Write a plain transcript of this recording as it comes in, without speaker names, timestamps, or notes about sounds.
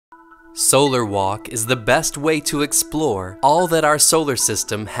Solar Walk is the best way to explore all that our solar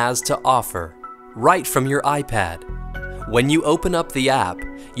system has to offer, right from your iPad. When you open up the app,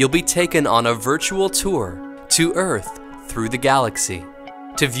 you'll be taken on a virtual tour to Earth through the galaxy.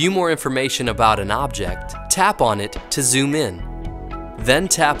 To view more information about an object, tap on it to zoom in. Then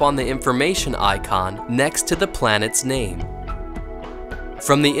tap on the information icon next to the planet's name.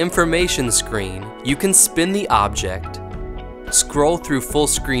 From the information screen, you can spin the object, scroll through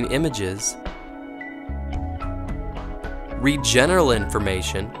full-screen images, read general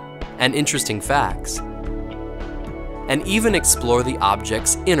information and interesting facts, and even explore the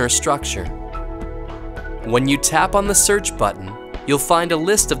object's inner structure. When you tap on the search button, you'll find a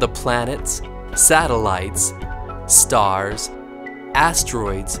list of the planets, satellites, stars,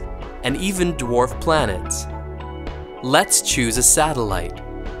 asteroids, and even dwarf planets. Let's choose a satellite.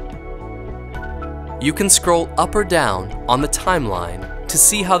 You can scroll up or down on the timeline to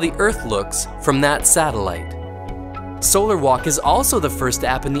see how the Earth looks from that satellite. Solar Walk is also the first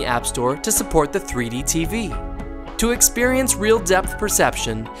app in the App Store to support the 3D TV. To experience real depth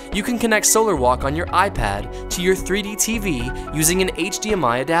perception, you can connect Solar Walk on your iPad to your 3D TV using an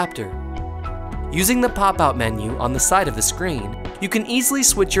HDMI adapter. Using the pop-out menu on the side of the screen, you can easily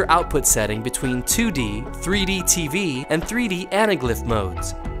switch your output setting between 2D, 3D TV, and 3D anaglyph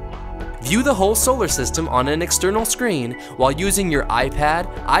modes. View the whole solar system on an external screen while using your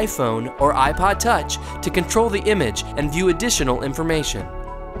iPad, iPhone, or iPod Touch to control the image and view additional information.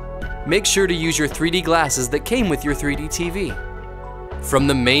 Make sure to use your 3D glasses that came with your 3D TV. From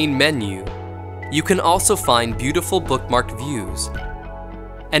the main menu, you can also find beautiful bookmarked views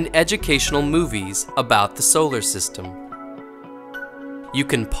and educational movies about the solar system. You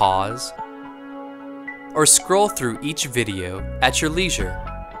can pause or scroll through each video at your leisure.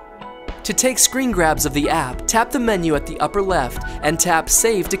 To take screen grabs of the app, tap the menu at the upper left and tap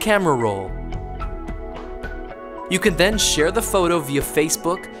Save to Camera Roll. You can then share the photo via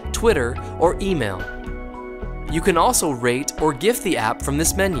Facebook, Twitter, or email. You can also rate or gift the app from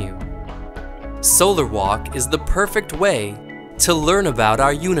this menu. Solar Walk is the perfect way to learn about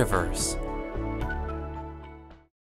our universe.